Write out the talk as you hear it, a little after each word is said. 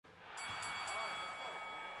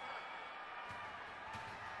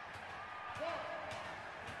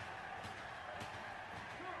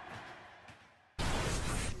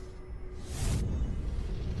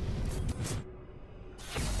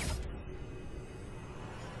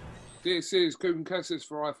This is KUGAN CASSIUS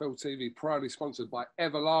for IFL TV, proudly sponsored by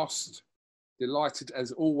Everlast. Delighted,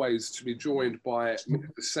 as always, to be joined by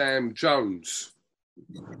Mr. Sam Jones.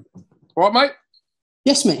 All right, mate?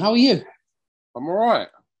 Yes, mate. How are you? I'm all right.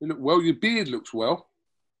 You look well. Your beard looks well.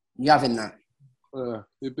 You having that?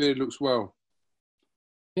 Your beard looks well.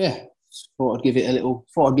 Yeah. Thought I'd give it a little.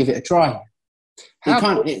 Thought I'd give it a try.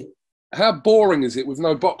 How boring is it with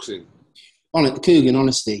no boxing? On at the KUGAN,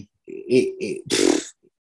 honestly,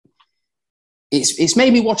 it's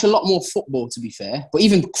made me watch a lot more football, to be fair. But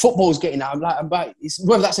even football's getting out.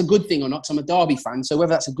 Whether that's a good thing or not, because I'm a Derby fan. So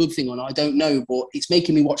whether that's a good thing or not, I don't know. But it's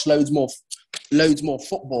making me watch loads more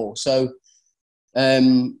football. So,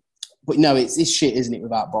 but no, it's shit, isn't it,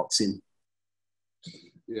 without boxing?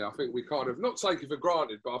 Yeah, I think we kind of not take it for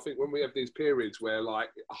granted, but I think when we have these periods where like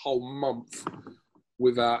a whole month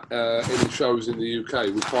without any shows in the UK,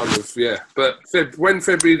 we kind of, yeah. But when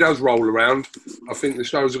February does roll around, I think the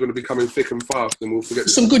shows are going to be coming thick and fast, and we'll forget.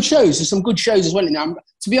 Some good shows. There's some good shows as well. Now,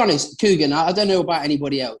 to be honest, KUGAN, I don't know about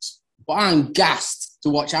anybody else, but I'm gassed to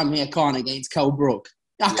watch Amir Khan against Kell Brook.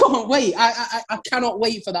 I can't wait. I cannot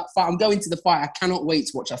wait for that fight. I'm going to the fight. I cannot wait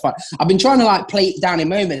to watch that fight. I've been trying to like play it down in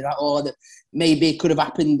my moment, like, oh, that maybe it could have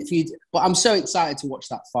happened but I'm so excited to watch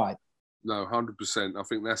that fight. No, 100%. I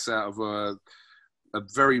think that's out of a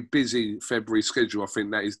very busy February schedule. I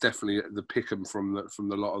think that is definitely the pick-em from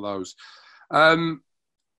the lot of those.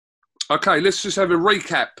 Okay, let's just have a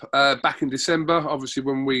recap. Back in December, obviously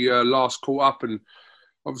when we last caught up, and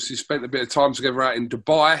obviously spent a bit of time together out in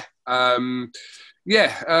Dubai.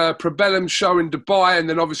 PROBELLUM show in Dubai, and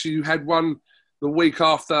then obviously you had one the week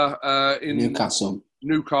after in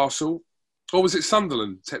Newcastle. Or was it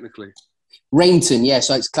Sunderland, technically? Rainton, yeah.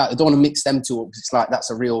 So it's I don't want to mix them two up because it's like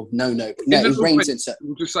that's a real no-no. But no, it was Rainton. So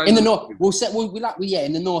in the north, in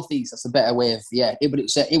the northeast. That's a better way of but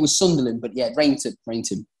it was Sunderland, but yeah,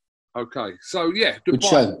 Rainton. Okay, so yeah, Dubai. Good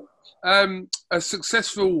show. A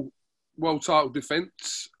successful world title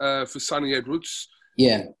defence for Sonny Edwards.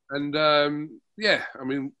 Yeah, and I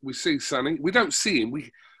mean, we see Sonny. We don't see him.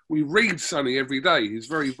 We read Sonny every day. He's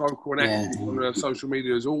very vocal and active on social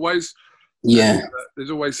media as always. Yeah, and, there's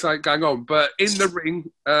always something going on. But in the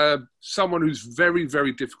ring, someone who's very,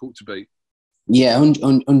 very difficult to beat. Yeah,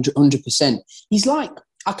 100%. He's like,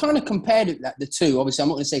 I kind of compared the two. Obviously, I'm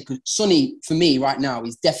not going to say because Sonny, for me right now,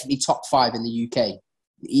 is definitely top 5 in the UK.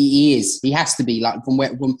 He is. He has to be, like, from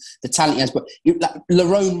the talent he has. But like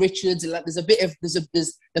Lerone Richards, like,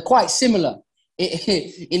 they're quite similar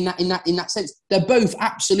in that sense. They're both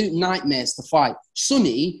absolute nightmares to fight.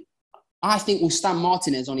 Sonny, I think, will stand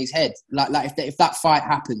Martinez on his head. Like if that fight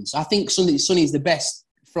happens, I think Sonny is the best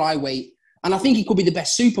flyweight, and I think he could be the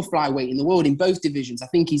best super flyweight in the world in both divisions. I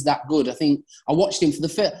think he's that good. I think I watched him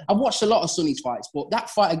I've watched a lot of Sonny's fights, but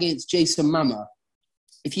that fight against Jason Mama,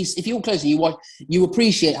 if you're close and you watch, you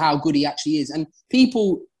appreciate how good he actually is. And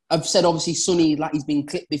people have said, obviously, Sonny, like, he's been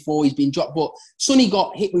clipped before, he's been dropped, but Sonny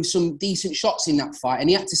got hit with some decent shots in that fight, and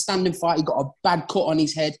he had to stand and fight. He got a bad cut on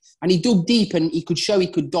his head, and he dug deep, and he could show he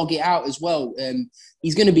could dog it out as well.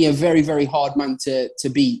 He's going to be a very, very hard man to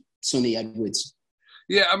beat, Sonny Edwards.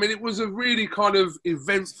 Yeah, I mean, it was a really kind of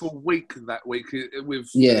eventful week that week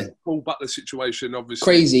with the Paul Butler situation, obviously.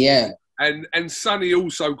 Crazy, yeah. And Sonny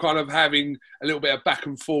also kind of having a little bit of back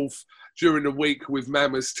and forth during the week with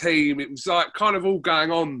Mama's team. It was like kind of all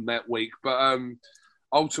going on that week. But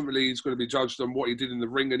ultimately, he's going to be judged on what he did in the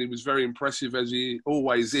ring, and he was very impressive, as he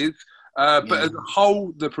always is. But as a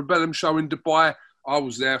whole, the PROBELLUM show in Dubai, I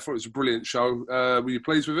was there. I thought it was a brilliant show. Were you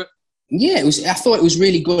pleased with it? Yeah, it was. I thought it was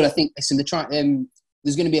really good. I think, listen, there's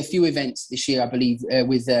going to be a few events this year, I believe,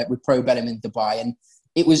 with PROBELLUM in Dubai, and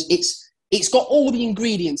it's got all the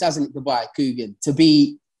ingredients, hasn't it, Dubai, KUGAN, to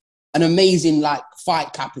be an amazing, like,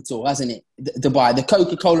 fight capital, hasn't it, Dubai? The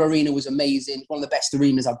Coca-Cola Arena was amazing. One of the best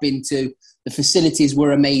arenas I've been to. The facilities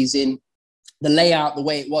were amazing. The layout, the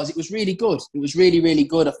way it was really good. It was really, really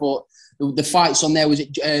good. I thought the fights on there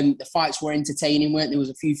the fights were entertaining, weren't there? There was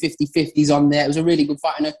a few 50-50s on there. It was a really good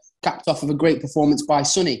fight, and capped off of a great performance by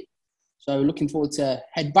Sonny. So looking forward to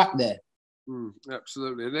head back there.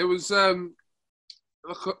 Absolutely. There was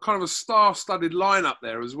kind of a star-studded lineup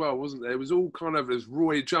there as well, wasn't there? It was all kind of, as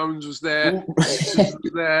Roy Jones was there,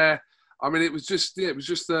 I mean, it was just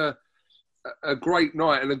a great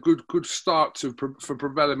night and a good start for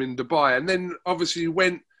PROBELLUM in Dubai. And then obviously you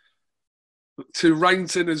went to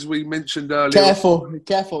Rainton, as we mentioned earlier.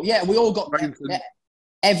 Careful. Yeah, we all got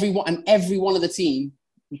every one of the team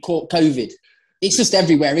caught COVID. It's just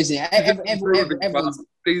everywhere, isn't it?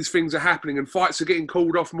 These things are happening, and fights are getting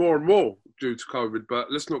called off more and more due to COVID.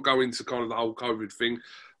 But let's not go into kind of the whole COVID thing.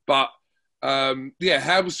 But how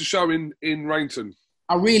was the show in Rainton?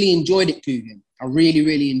 I really enjoyed it, Kugan. I really,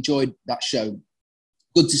 really enjoyed that show.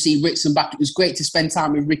 Good to see Ritson back. It was great to spend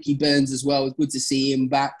time with Ricky Burns as well. It was good to see him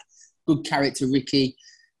back. Good character, Ricky.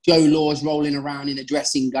 Joe Law's rolling around in a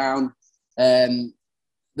dressing gown. The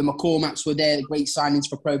McCormacks were there. Great signings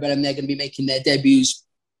for Probellum. They're going to be making their debuts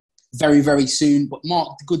very, very soon. But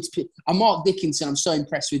Mark Dickinson, I'm so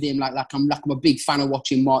impressed with him. Like I'm a big fan of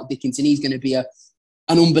watching Mark Dickinson. He's going to be an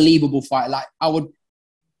unbelievable fighter.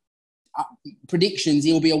 Predictions,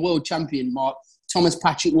 he'll be a world champion, Mark. Thomas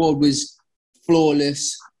Patrick Ward was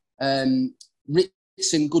flawless.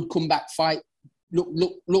 Ritson, good comeback fight. Look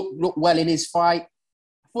well in his fight.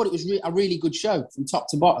 I thought it was a really good show from top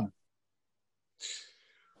to bottom.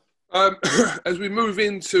 As we move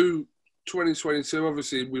into 2022,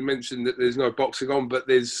 obviously we mentioned that there's no boxing on, but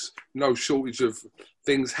there's no shortage of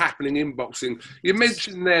things happening in boxing. You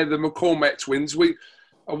mentioned there the McCormack twins. We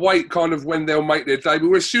await kind of when they'll make their debut.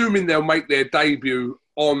 We're assuming they'll make their debut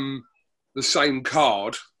on the same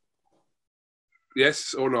card.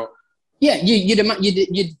 Yes or not? Yeah,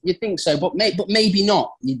 you'd think so, but maybe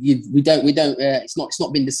not. We don't. It's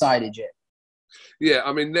not been decided yet. Yeah,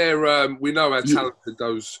 I mean they're we know how talented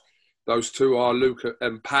those two are, Luca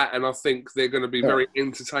and Pat, and I think they're going to be very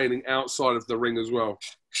entertaining outside of the ring as well.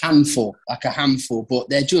 Handful, but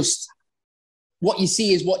they're just what you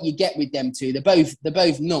see is what you get with them two. They're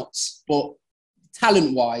both nuts, but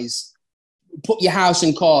talent-wise, put your house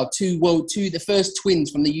and card. The first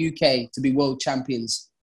twins from the UK to be world champions.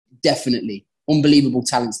 Definitely. Unbelievable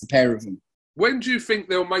talents, the pair of them. When do you think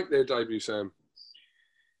they'll make their debut, Sam?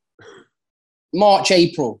 March,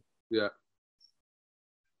 April. Yeah.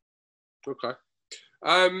 Okay.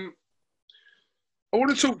 I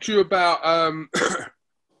want to talk to you about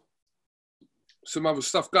some other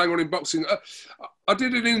stuff going on in boxing. I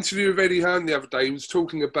did an interview with Eddie Hearn the other day. He was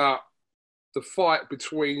talking about the fight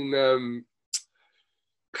between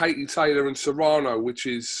Katie Taylor and Serrano, which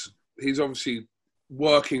is he's obviously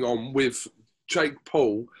working on with Jake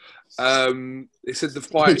Paul. He said the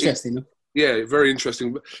fight... Interesting. Yeah, very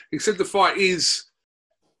interesting. He said the fight is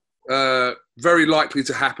very likely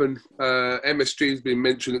to happen. MSG has been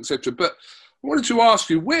mentioned, etc. But I wanted to ask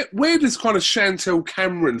you, where does kind of Chantel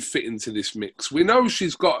Cameron fit into this mix? We know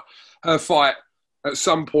she's got her fight at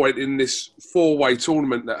some point in this four-way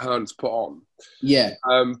tournament that Hearn's put on. Yeah.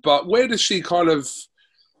 But where does she kind of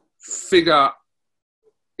figure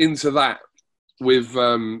into that with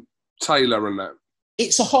Taylor and that?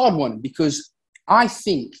 It's a hard one because I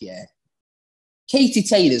think, Katie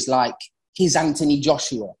Taylor's like his Anthony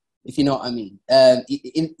Joshua, if you know what I mean.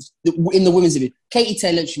 In the women's division, Katie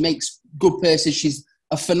Taylor, she makes good purses. She's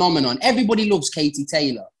a phenomenon. Everybody loves Katie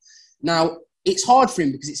Taylor. Now, it's hard for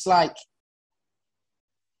him because it's like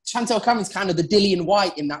Chantel Cameron's kind of the Dillian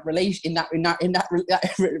White in that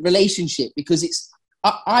relationship because it's.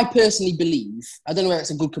 I personally believe, I don't know whether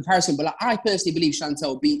it's a good comparison, but I personally believe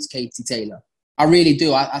Chantel beats Katie Taylor. I really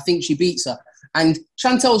do. I think she beats her. And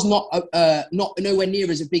Chantel's not nowhere near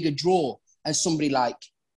as a big a draw as somebody like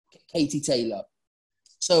Katie Taylor.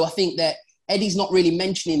 So I think that Eddie's not really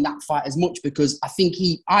mentioning that fight as much because I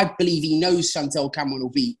believe he knows Chantel Cameron will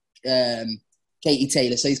beat Katie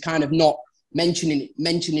Taylor. So he's kind of not mentioning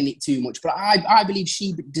it too much. But I believe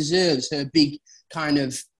she deserves her big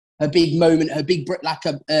moment, her big, like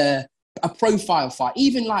a profile fight.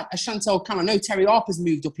 Even like a Chantel Cameron. I know Terry Harper's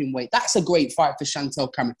moved up in weight. That's a great fight for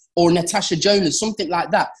Chantel Cameron. Or Natasha Jonas, something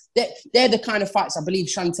like that. They're the kind of fights I believe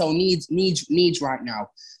Chantel needs right now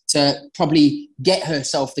to probably get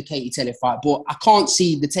herself the Katie Taylor fight. But I can't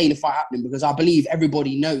see the Taylor fight happening because I believe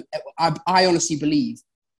everybody knows. I honestly believe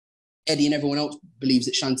Eddie and everyone else believes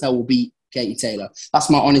that Chantel will beat Katie Taylor. That's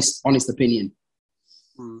my honest opinion.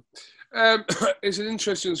 It's an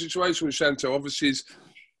interesting situation with Chantel. Obviously, it's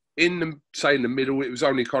in the middle. It was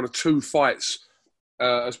only kind of 2 fights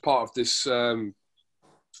as part of this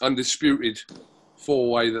undisputed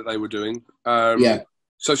 4-way that they were doing.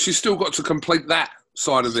 So she's still got to complete that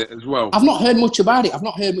side of it as well. I've not heard much about it. I've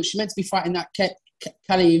not heard much. She's meant to be fighting that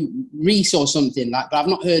Kelly Reese or something like. But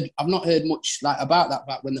I've not heard much like about that.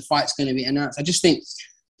 About when the fight's going to be announced.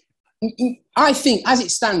 I think as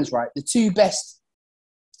it stands, right, the 2 best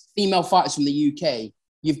female fighters from the UK,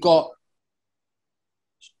 you've got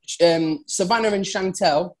Savannah and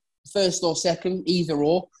Chantel, first or second, either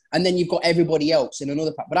or, and then you've got everybody else in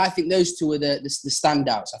another pack. But I think those 2 are the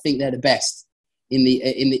standouts. I think they're the best in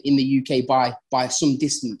the UK by some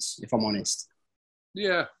distance, if I'm honest.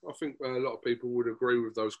 Yeah, I think a lot of people would agree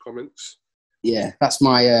with those comments. Yeah, that's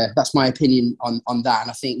my opinion on that.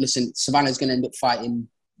 And I think, listen, Savannah's going to end up fighting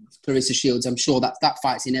Clarissa Shields. I'm sure that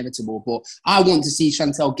fight's inevitable. But I want to see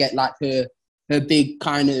Chantel get like her big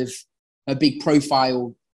kind of her big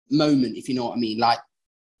profile moment, if you know what I mean, like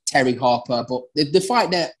Terry Harper. But the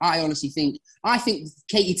fight that I honestly think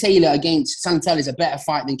Katie Taylor against Santel is a better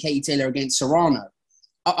fight than Katie Taylor against Serrano.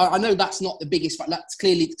 I know that's not the biggest fight. That's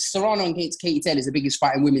clearly Serrano against Katie Taylor is the biggest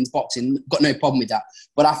fight in women's boxing. Got no problem with that.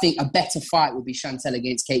 But I think a better fight would be Chantel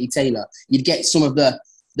against Katie Taylor. You'd get some of the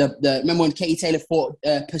remember when Katie Taylor fought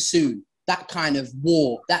Pursuit? That kind of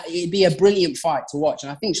war. It'd be a brilliant fight to watch.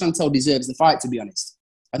 And I think Chantel deserves the fight, to be honest.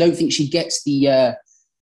 I don't think she gets the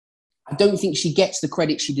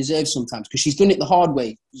credit she deserves sometimes, because she's done it the hard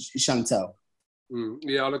way, Chantel.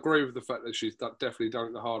 Yeah, I'll agree with the fact that she's definitely done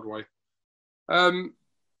it the hard way.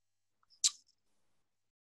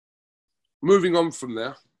 Moving on from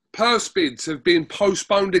there, purse bids have been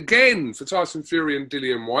postponed again for Tyson Fury and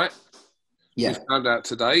Dillian Whyte. Yeah. We found out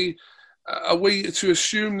today. Are we to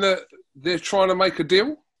assume that they're trying to make a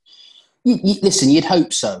deal? Listen, you'd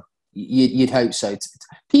hope so. You'd hope so.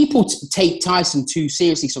 People take Tyson too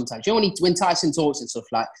seriously sometimes. You know, when Tyson talks and stuff,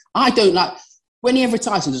 like, I don't like, whenever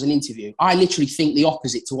Tyson does an interview, I literally think the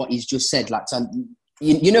opposite to what he's just said. Like,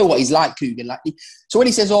 you know what he's like, Kugan. Like, so when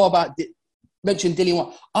he says all about, mention Dillian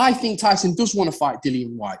Whyte, I think Tyson does want to fight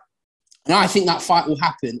Dillian Whyte. And I think that fight will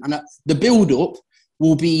happen. And the build-up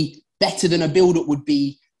will be better than a build-up would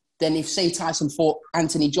be than if, say, Tyson fought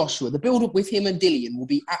Anthony Joshua. The build-up with him and Dillian will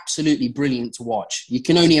be absolutely brilliant to watch. You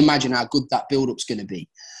can only imagine how good that build-up's going to be.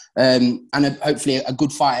 And hopefully a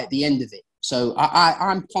good fight at the end of it. So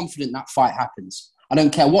I'm confident that fight happens. I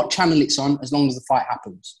don't care what channel it's on, as long as the fight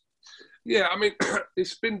happens. Yeah, I mean,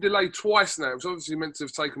 it's been delayed twice now. It was obviously meant to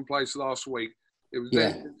have taken place last week. It was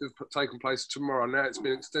then meant to have taken place tomorrow. Now it's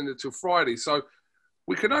been extended till Friday. So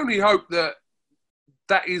we can only hope that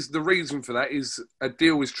is the reason for that, is a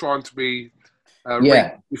deal is trying to be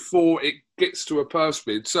reached before it gets to a purse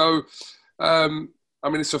bid. So, I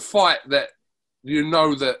mean, it's a fight that you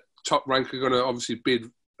know that Top Rank are going to obviously bid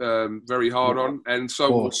very hard on, and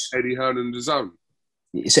so will Eddie Hearn and DAZN.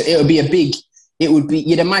 So it would be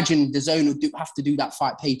you'd imagine DAZN would have to do that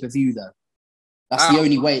fight pay-per-view, though. That's the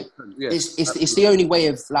only way. Yeah, it's the only way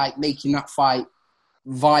of, like, making that fight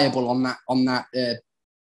viable on the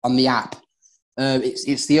app.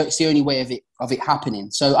 It's the only way of it happening.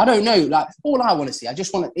 So I don't know. Like, all I want to see, I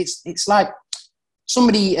just want to. It's like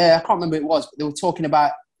somebody, I can't remember who it was, but they were talking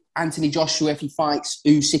about Anthony Joshua. If he fights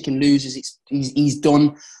Usyk and loses, he's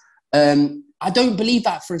done. I don't believe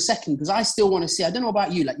that for a second, because I still want to see. I don't know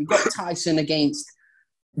about you. Like, you've got Tyson against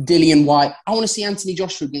Dillian Whyte. I want to see Anthony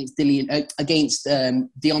Joshua against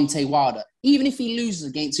Deontay Wilder. Even if he loses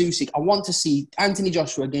against Usyk, I want to see Anthony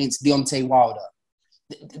Joshua against Deontay Wilder.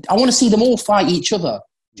 I want to see them all fight each other.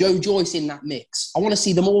 Joe Joyce in that mix. I want to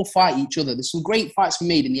see them all fight each other. There's some great fights we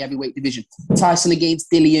made in the heavyweight division. Tyson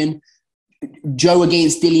against Dillian, Joe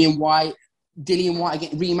against Dillian Whyte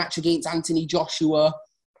against rematch against Anthony Joshua.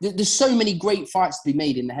 There's so many great fights to be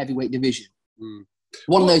made in the heavyweight division.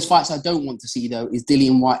 One of those fights I don't want to see, though, is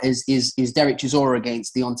Dillian Whyte is Derek Chisora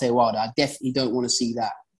against Deontay Wilder. I definitely don't want to see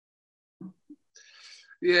that.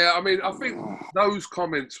 Yeah, I mean, I think those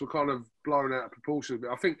comments were kind of blown out of proportion a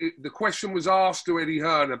bit. I think the question was asked to Eddie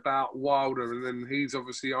Hearn about Wilder, and then he's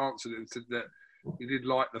obviously answered it and said that he did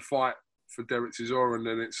like the fight for Derek Chisora, and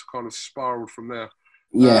then it's kind of spiraled from there.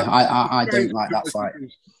 Yeah, I don't like that fight.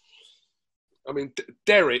 I mean,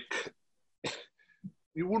 Derek,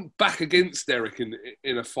 you wouldn't back against Derek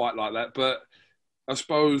in a fight like that, but I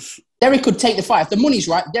suppose Derek could take the fight. If the money's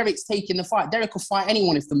right, Derek's taking the fight. Derek will fight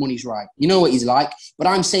anyone if the money's right. You know what he's like. But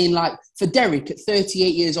I'm saying, like, for Derek at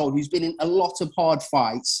 38 years old, who's been in a lot of hard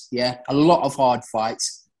fights,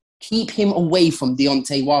 keep him away from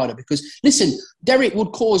Deontay Wilder. Because, listen, Derek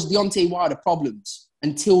would cause Deontay Wilder problems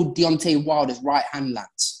until Deontay Wilder's right hand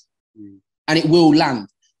lands. And it will land.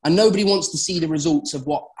 And nobody wants to see the results of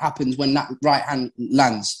what happens when that right hand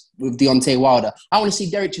lands with Deontay Wilder. I want to see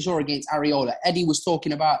Derek Chisora against Arreola. Eddie was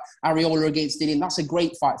talking about Arreola against Dillian. That's a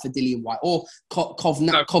great fight for Dillian Whyte. Or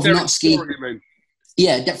Kovnatski.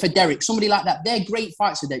 Yeah, for Derek. Somebody like that. They're great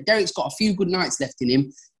fights for Derek. Derek's got a few good nights left in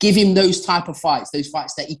him. Give him those type of fights, those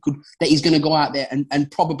fights that he's going to go out there and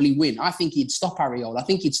probably win. I think he'd stop Arreola. I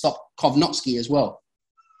think he'd stop Kovnatski as well.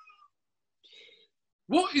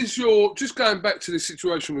 What is just going back to the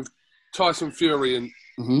situation with Tyson Fury and,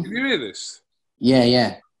 can you hear this?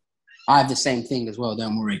 Yeah. I have the same thing as well,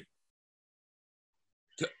 don't worry.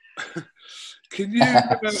 Can you,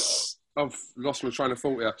 I've lost my train of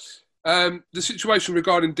thought here. The situation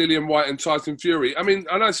regarding Dillian Whyte and Tyson Fury, I mean,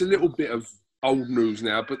 I know it's a little bit of old news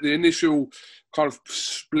now, but the initial kind of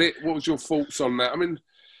split, what was your thoughts on that? I mean,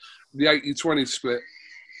 the 80-20 split.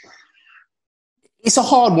 It's a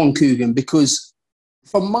hard one, Kugan, because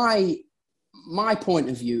from my point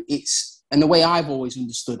of view, it's and the way I've always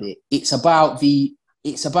understood it, it's about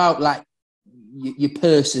like your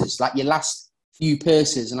purses, like your last few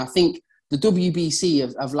purses. And I think the WBC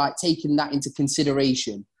have like taken that into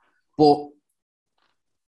consideration. But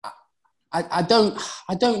I don't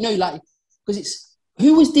know, like, because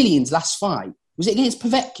who was Dillion's last fight? Was it against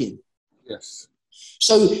Povetkin? Yes.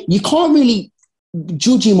 So you can't really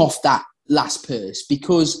judge him off that last purse,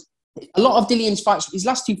 because a lot of Dillion's fights, his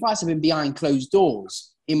last two fights have been behind closed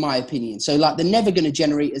doors, in my opinion. So like they're never going to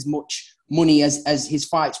generate as much money as his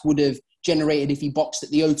fights would have generated if he boxed at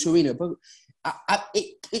the O2 Arena. But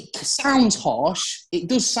it sounds harsh. It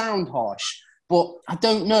does sound harsh, but I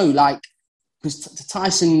don't know, like, because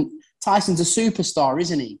Tyson's a superstar,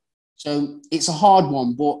 isn't he? So it's a hard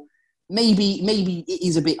one, but maybe it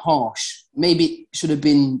is a bit harsh. Maybe it should have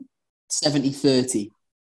been 70-30.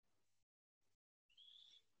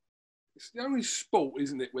 It's the only sport,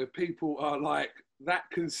 isn't it, where people are like that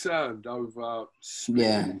concerned over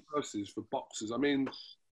purses for boxers. I mean,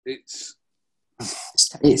 it's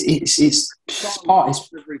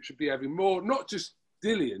should be having more, not just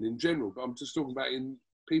Dillian in general, but I'm just talking about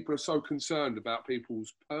people are so concerned about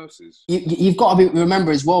people's purses. You've got to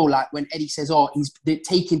remember as well, like when Eddie says, "Oh, he's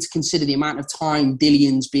taking to consider the amount of time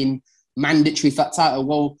Dillion's been mandatory for that title."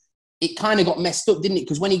 Well, it kind of got messed up, didn't it?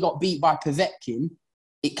 Because when he got beat by Povetkin,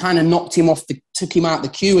 it kind of knocked him off, took him out the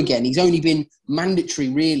queue again. He's only been mandatory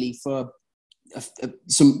really for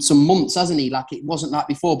some months, hasn't he? Like, it wasn't like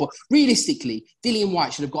before. But realistically, Dillian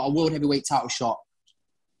Whyte should have got a world heavyweight title shot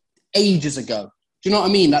ages ago. Do you know what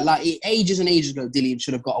I mean? Like ages and ages ago, Dillian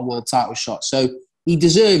should have got a world title shot. So he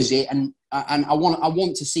deserves it, and I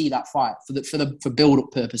want to see that fight for build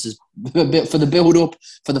up purposes, for the build up,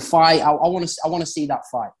 for the fight. I want to see that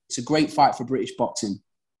fight. It's a great fight for British boxing.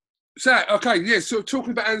 So, okay, yeah, so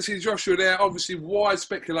talking about Anthony Joshua there, obviously wide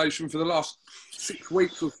speculation for the last 6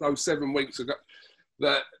 weeks or so, 7 weeks ago,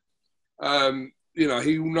 that, you know,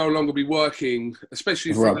 he will no longer be working,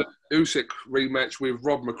 especially for the Usyk rematch with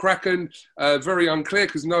Rob McCracken. Very unclear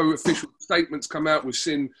because no official statements come out. We've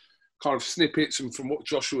seen kind of snippets and from what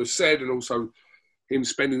Joshua said, and also him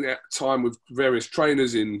spending that time with various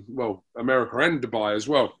trainers in, well, America and Dubai as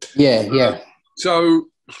well. Yeah. So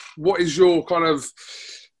what is your kind of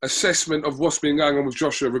assessment of what's been going on with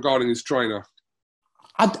Joshua regarding his trainer?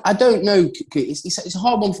 I don't know. It's a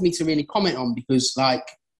hard one for me to really comment on, because, like,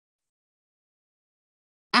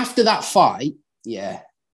 after that fight,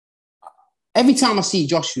 every time I see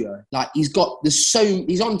Joshua, like, his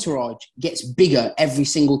entourage gets bigger every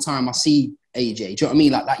single time I see AJ. Do you know what I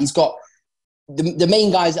mean? Like he's got the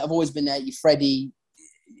main guys that have always been there, you Freddie,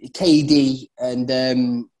 KD,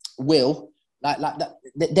 and Will. Like that,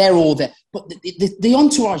 they're all there, but the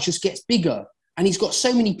entourage just gets bigger, and he's got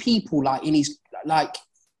so many people in his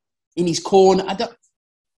corner.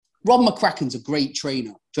 Rob McCracken's a great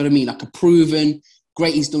trainer. Do you know what I mean? Like, a proven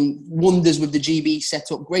great. He's done wonders with the GB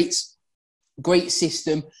setup. Great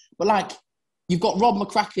system. But, like, you've got Rob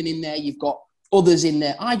McCracken in there. You've got others in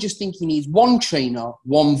there. I just think he needs one trainer,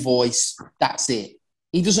 one voice. That's it.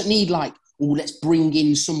 He doesn't need let's bring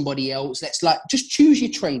in somebody else. Let's just choose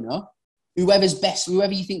your trainer. Whoever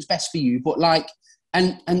you think's best for you, but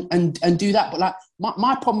and do that. But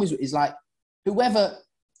my problem is whoever,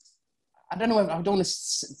 I don't know. I don't want to.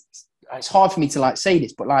 It's hard for me to say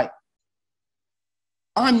this, but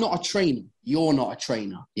I'm not a trainer. You're not a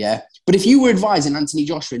trainer, yeah. But if you were advising Anthony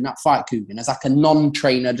Joshua in that fight, Kugan, as a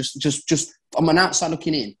non-trainer, just from an outside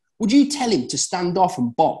looking in, would you tell him to stand off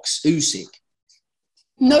and box Usyk?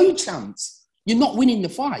 No chance. You're not winning the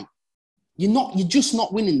fight. You're just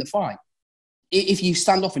not winning the fight. If you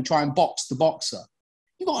stand off and try and box the boxer,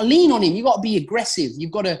 you've got to lean on him. You've got to be aggressive.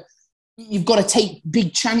 You've got to take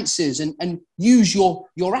big chances and use your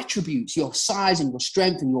attributes, your size and your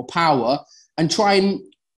strength and your power, and try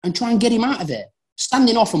and get him out of there.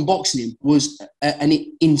 Standing off and boxing him was an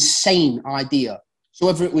insane idea. So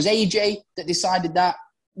whether it was AJ that decided that,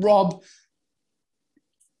 Rob,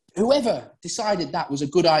 whoever decided that was a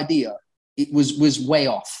good idea, it was way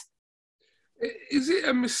off. Is it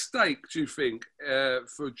a mistake, do you think,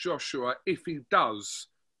 for Joshua if he does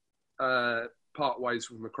part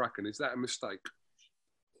ways with McCracken? Is that a mistake?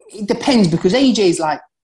 It depends, because AJ's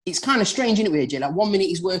it's kind of strange, isn't it, with AJ? 1 minute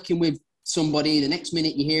he's working with somebody, the next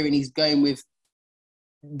minute you're hearing he's going with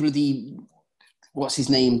bloody, what's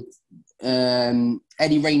his name?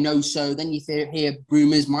 Eddie Reynoso. Then you hear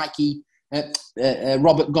rumours, Mikey,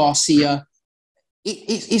 Robert Garcia.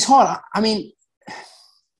 It's hard. I mean,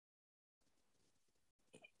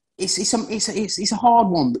 it's a hard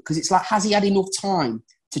one, because it's has he had enough time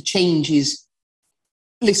to change his...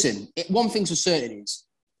 Listen, one thing's for certain is,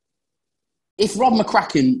 if Rob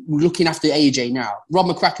McCracken looking after AJ now, Rob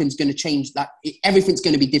McCracken's going to change that. Everything's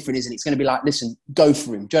going to be different, isn't it? It's going to be like, listen, go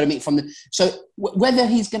for him. Do you know what I mean? So whether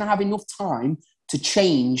he's going to have enough time to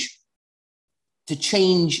change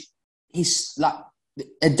his, like,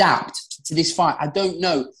 adapt to this fight, I don't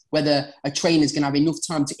know whether a trainer's going to have enough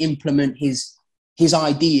time to implement his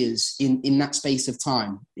ideas in that space of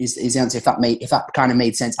time. Is the answer? If that kind of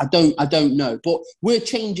made sense, I don't know. But were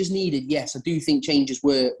changes needed? Yes, I do think changes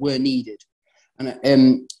were needed.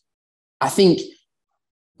 And I think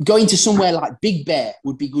going to somewhere like Big Bear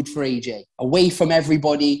would be good for AJ. Away from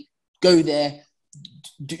everybody, go there,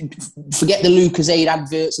 forget the Lucozade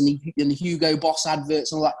adverts and the Hugo Boss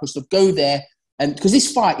adverts and all that kind of stuff. Go there, and because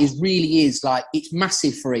this fight really is like, it's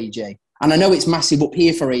massive for AJ. And I know it's massive up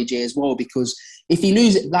here for AJ as well, because if he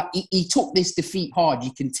loses, like, he took this defeat hard.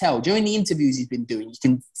 You can tell during the interviews he's been doing.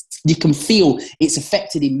 You can feel it's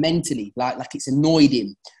affected him mentally, like it's annoyed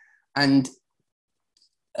him. And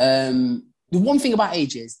the one thing about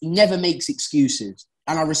AJ is he never makes excuses,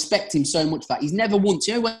 and I respect him so much for that. He's never once,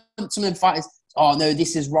 you know, when some of them fighters, oh no,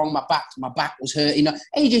 this is wrong, my back was hurting.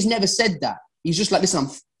 AJ's never said that. He's just like, listen,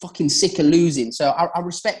 I'm fucking sick of losing. So I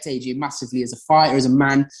respect AJ massively as a fighter, as a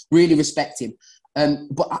man. Really respect him.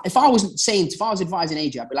 But if I was advising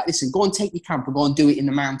AJ, I'd be like, listen, go and take your camp and go and do it in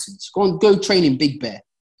the mountains. Go train in Big Bear.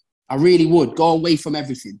 I really would. Go away from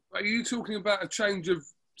everything. Are you talking about a change of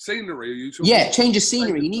scenery? Are you talking change of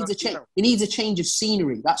scenery. He needs a change. He needs a change of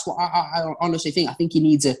scenery. That's what I honestly think. I think he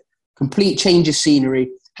needs a complete change of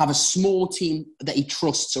scenery. Have a small team that he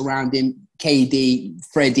trusts around him. KD,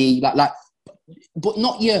 Freddie, but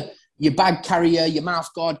not your bag carrier, your mouth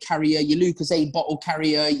guard carrier, your Lucozade bottle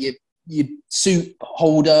carrier, your suit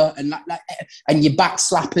holder, and and your back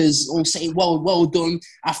slappers all saying well done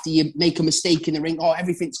after you make a mistake in the ring. Oh,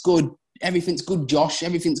 everything's good, Josh.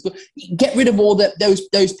 Everything's good. Get rid of all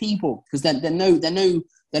those people, because they're no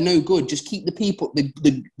good. Just keep the people.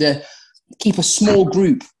 Keep a small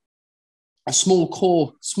group, a small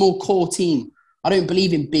core team. I don't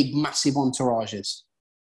believe in big, massive entourages.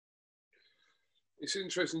 It's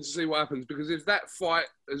interesting to see what happens, because if that fight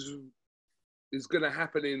is going to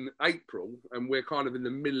happen in April and we're kind of in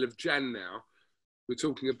the middle of Jan now, we're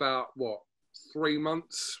talking about, what, 3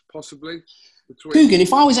 months possibly? KUGAN,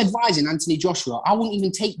 if I was advising Anthony Joshua, I wouldn't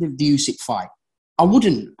even take the Usyk fight. I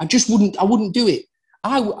wouldn't. I wouldn't do it.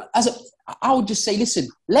 I would just say, listen,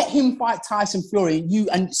 let him fight Tyson Fury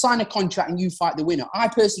and sign a contract and you fight the winner. I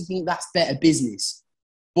personally think that's better business.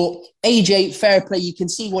 But AJ, fair play. You can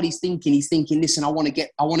see what he's thinking. He's thinking, listen, I want to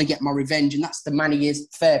get my revenge, and that's the man he is.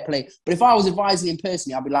 Fair play. But if I was advising him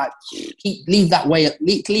personally, I'd be like, leave that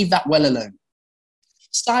well alone.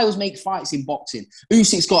 Styles make fights in boxing.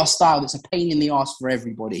 Usyk's got a style that's a pain in the arse for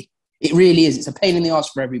everybody. It really is. It's a pain in the arse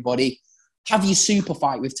for everybody. Have your super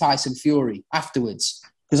fight with Tyson Fury afterwards,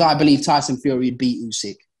 because I believe Tyson Fury would beat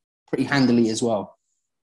Usyk pretty handily as well.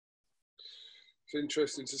 It's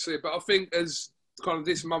interesting to see, but I think as kind of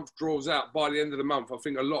this month draws out, by the end of the month, I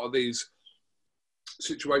think a lot of these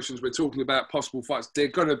situations we're talking about, possible fights, they're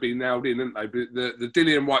going to be nailed in, aren't they? The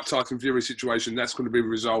Dillian White Tyson Fury situation, that's going to be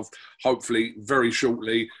resolved hopefully very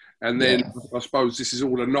shortly, and then I suppose this is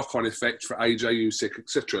all a knock-on effect for AJ, Usyk,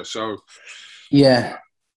 etc. So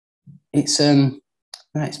it's mad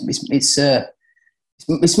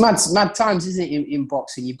times, isn't it, in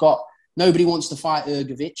boxing? You've got nobody wants to fight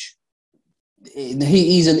Ergovic.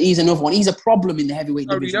 He's another one. He's a problem in the heavyweight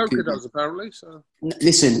division. Yoka does, apparently. So.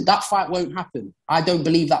 Listen, that fight won't happen. I don't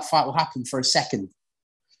believe that fight will happen for a second.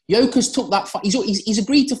 Yoka's took that fight. He's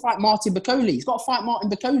agreed to fight Martin Bakole. He's got to fight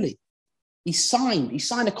Martin Bakole. He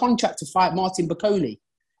signed a contract to fight Martin Bakole.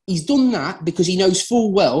 He's done that because he knows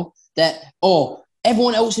full well that,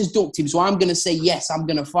 everyone else has ducked him, so I'm going to say, yes, I'm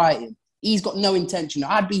going to fight him. He's got no intention.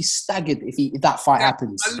 I'd be staggered if that fight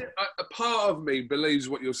happens. A part of me believes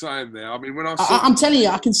what you're saying there. I mean, when I'm telling you,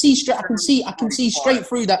 I can see straight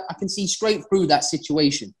through that. I can see straight through that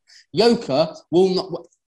situation. Yoka will not.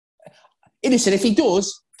 Listen, if he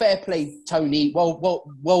does, fair play, Tony.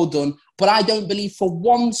 Well done. But I don't believe for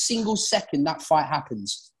one single second that fight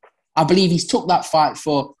happens. I believe he's took that fight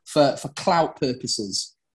for clout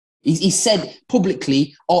purposes. He said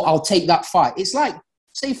publicly, I'll take that fight. It's like,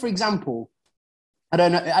 say, for example, I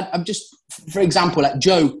don't know. I'm just, for example, like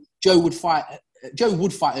Joe would fight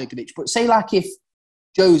Ergovic. But say, like, if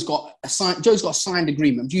Joe's got a signed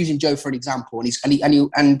agreement. I'm using Joe for an example, and he's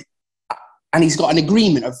got an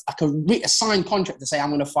agreement of like a signed contract to say, I'm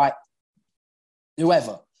going to fight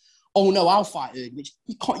whoever. Oh no, I'll fight Ergovic.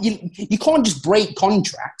 You can't just break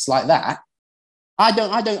contracts like that.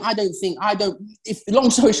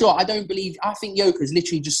 Long story short, I don't believe. I think Yoka's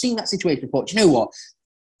literally just seen that situation and thought, you know what?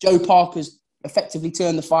 Joe Parker's effectively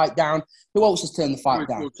turned the fight down. Who else has turned the fight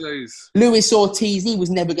down? Ortiz. Luis Ortiz. He was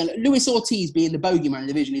never going to. Luis Ortiz being the bogeyman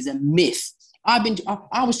division is a myth. I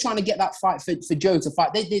was trying to get that fight for Joe to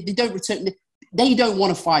fight. They don't return. They don't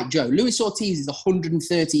want to fight Joe. Luis Ortiz is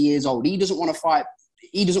 130 years old. He doesn't want to fight.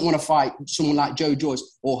 He doesn't want to fight someone like Joe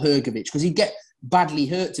Joyce or Hrgovic because he'd get badly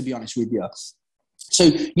hurt, to be honest with you. So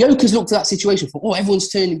Yoka's looked at that situation for, everyone's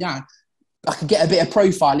turning down. I could get a bit of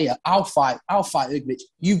profile here. I'll fight Hrgovic.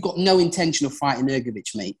 You've got no intention of fighting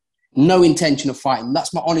Hrgovic, mate. No intention of fighting.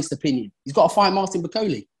 That's my honest opinion. He's got to fight Martin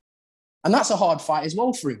Bakole. And that's a hard fight as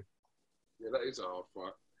well for him. Yeah, that is a hard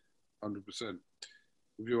fight. 100%.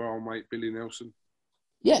 With your old mate, Billy Nelson.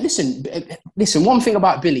 Yeah, listen. One thing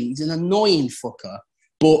about Billy, he's an annoying fucker,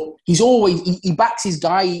 but he's always he backs his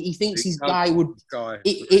guy. He thinks his guy would.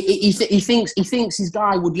 He thinks his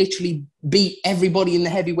guy would literally beat everybody in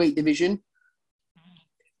the heavyweight division.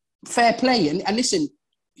 Fair play, and listen,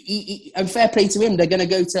 and fair play to him. They're going to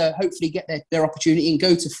go to hopefully get their opportunity and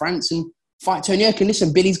go to France and fight Tony Yoka. And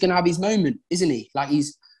listen, Billy's going to have his moment, isn't he? Like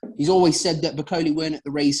He's always said that Bakole weren't at the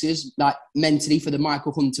races, like mentally, for the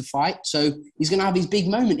Michael Hunter fight. So he's going to have his big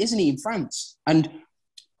moment, isn't he, in France? And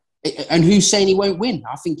who's saying he won't win?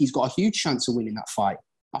 I think he's got a huge chance of winning that fight.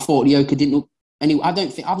 I thought Yoka didn't look. Anyway,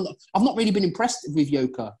 I've not really been impressed with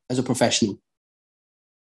Yoka as a professional.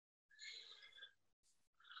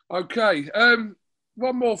 Okay,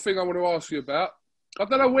 one more thing I want to ask you about. I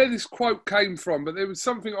don't know where this quote came from, but there was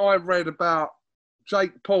something I read about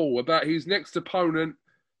Jake Paul, about his next opponent.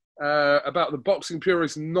 About the boxing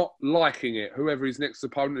purists not liking it, whoever his next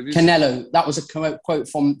opponent is. Canelo. That was a quote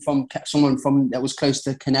from someone that was close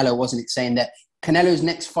to Canelo, wasn't it? Saying that Canelo's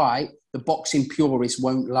next fight, the boxing purists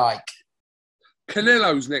won't like.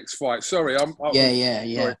 Canelo's next fight. Sorry, Yeah.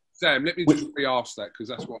 Sorry. Sam, let me just re-ask that because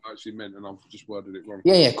that's what I actually meant and I've just worded it wrong.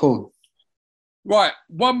 Yeah, cool. Right,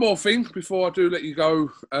 one more thing before I do let you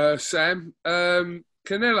go, Sam.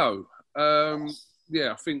 Canelo. I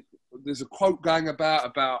think there's a quote going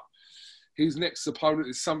about his next opponent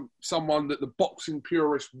is someone that the boxing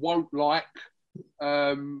purists won't like.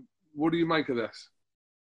 What do you make of this?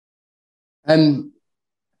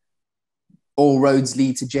 All roads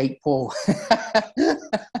lead to Jake Paul.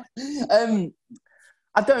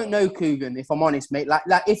 I don't know, KUGAN, if I'm honest, mate.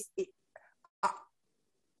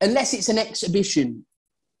 Unless it's an exhibition,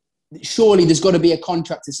 surely there's got to be a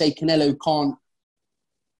contract to say Canelo can't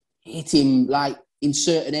hit him like in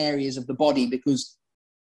certain areas of the body because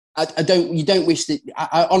you don't wish that.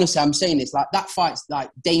 Honestly, I'm saying this, like that fight's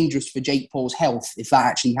like dangerous for Jake Paul's health if that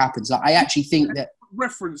actually happens. Like, I actually think that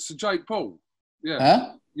reference to Jake Paul. Yeah. Huh?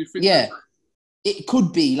 You think yeah. It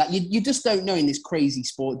could be like you just don't know in this crazy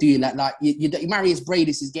sport, do you? Like Marius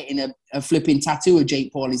Bradis is getting a flipping tattoo of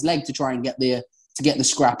Jake Paul on his leg to try and get the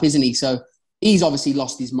scrap, isn't he? So he's obviously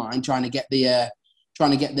lost his mind trying to get the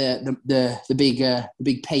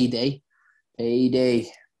big payday. But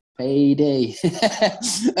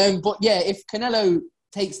yeah, if Canelo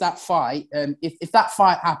takes that fight, if that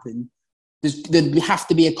fight happened, there'd have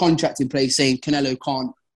to be a contract in place saying Canelo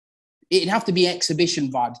can't. It'd have to be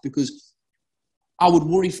exhibition vibes because I would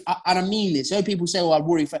worry, and I mean this. So people say, "Oh, I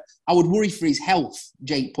would worry for his health."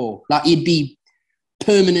 Jake Paul, like he'd be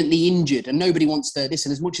permanently injured, and nobody wants to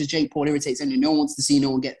listen. As much as Jake Paul irritates anyone, no one wants to see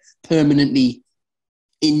no one get permanently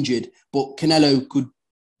injured. But Canelo could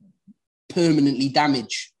permanently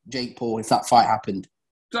damage Jake Paul if that fight happened.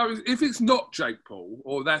 So if it's not Jake Paul,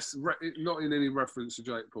 or that's not in any reference to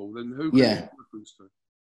Jake Paul, then who can it reference to?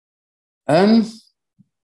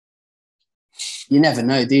 You never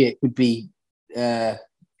know, do you? It could be Conor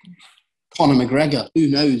McGregor. Who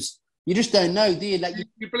knows? You just don't know, do you? Like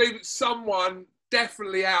you believe it's someone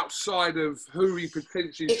definitely outside of who he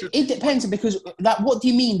potentially should. It depends because, like, what do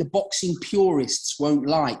you mean the boxing purists won't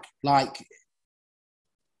like? Like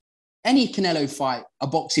any Canelo fight, a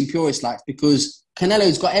boxing purist likes because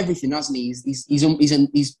Canelo's got everything, hasn't he? He's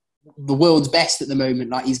the world's best at the moment.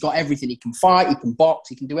 Like he's got everything. He can fight, he can box,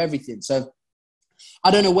 he can do everything. So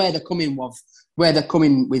I don't know where they're coming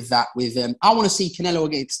with that. I want to see Canelo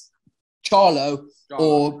against Charlo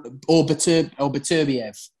or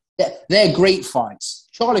Beterbiev. They're great fights.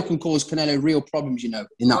 Charlo can cause Canelo real problems, in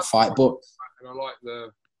that fight. But and I like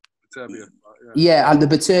the Beterbiev fight. Yeah, and the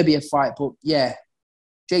Beterbiev fight. But yeah,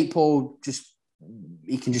 Jake Paul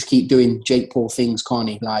he can just keep doing Jake Paul things, can't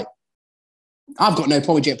he? Like I've got no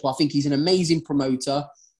problem with Jake Paul. I think he's an amazing promoter.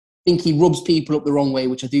 I think he rubs people up the wrong way,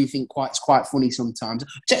 which I do think is quite funny sometimes.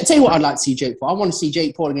 Tell you what I'd like to see Jake Paul. I want to see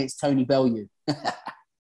Jake Paul against Tony Bellew. I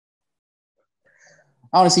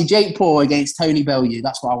want to see Jake Paul against Tony Bellew.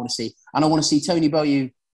 That's what I want to see. And I want to see Tony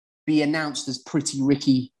Bellew be announced as Pretty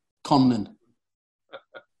Ricky Conlan.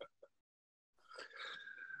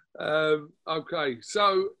 Okay,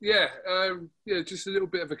 so yeah, just a little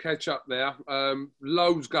bit of a catch up there.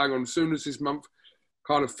 Loads going on. As soon as this month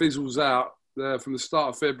kind of fizzles out, from the start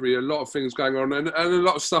of February, a lot of things going on, and a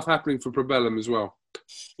lot of stuff happening for Probellum as well.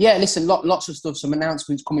 Yeah, listen, lots of stuff. Some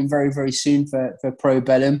announcements coming very, very soon for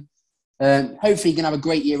Probellum. Hopefully, going to have a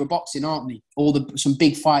great year of boxing, aren't we? Some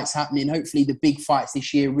big fights happening. Hopefully, the big fights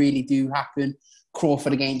this year really do happen.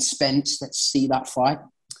 Crawford against Spence. Let's see that fight.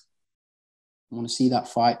 I want to see that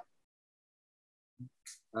fight.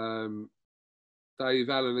 Dave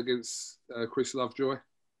Allen against Chris Lovejoy.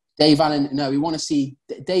 Dave Allen. No, we want to see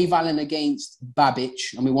Dave Allen against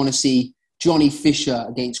Babich, and we want to see Johnny Fisher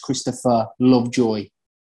against Christopher Lovejoy.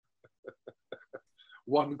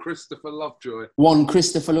 One Christopher Lovejoy.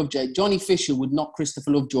 Johnny Fisher would knock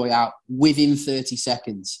Christopher Lovejoy out within 30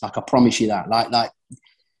 seconds. Like, I promise you that. Like. I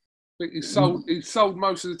think he sold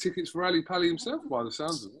most of the tickets for Ali Pally himself, by the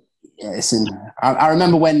sounds of it. Yeah, listen, I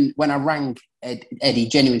remember when I rang Eddie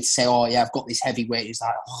genuinely to say, "Oh yeah, I've got this heavyweight." It's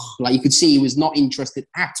like you could see he was not interested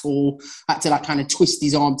at all. Had to like kind of twist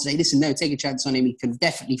his arm to say, "Listen, no, take a chance on him. He can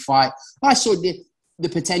definitely fight." I saw the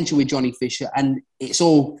potential with Johnny Fisher, and it's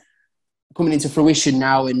all coming into fruition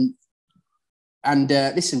now. And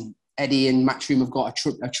listen, Eddie and Matchroom have got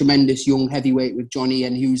a tremendous young heavyweight with Johnny,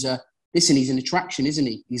 and he's an attraction, isn't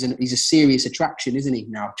he? He's a serious attraction, isn't he?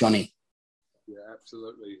 Now, Johnny. Yeah,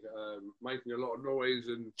 absolutely. Making a lot of noise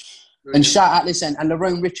and shout out, listen, and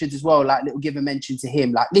Lerone Richards as well. Like, little give a mention to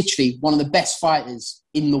him. Like, literally one of the best fighters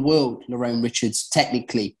in the world. Lerone Richards,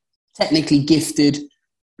 technically gifted.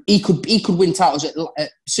 He could win titles at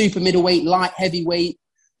super middleweight, light heavyweight.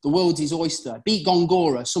 The world's his oyster. Beat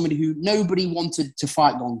Gongora, somebody who nobody wanted to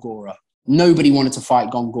fight Gongora. And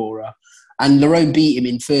Lerone beat him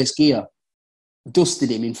in first gear.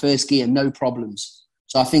 Dusted him in first gear, no problems.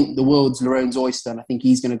 So I think the world's Lerone's oyster, and I think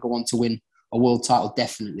he's going to go on to win a world title,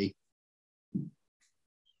 definitely.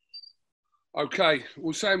 Okay.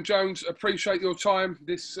 Well, Sam Jones, appreciate your time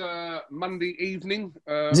this Monday evening.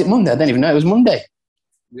 Is it Monday? I don't even know. It was Monday.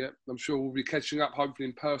 Yeah, I'm sure we'll be catching up, hopefully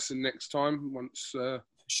in person next time once...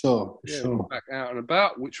 Sure. We're back out and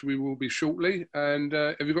about, which we will be shortly. And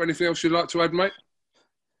have you got anything else you'd like to add, mate?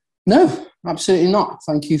 No, absolutely not.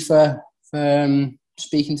 Thank you for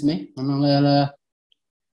speaking to me, and I'll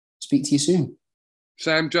speak to you soon.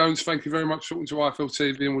 Sam Jones, thank you very much for talking to IFL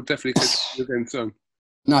TV, and we'll definitely catch you again soon.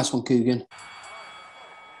 Nice one, Kugan.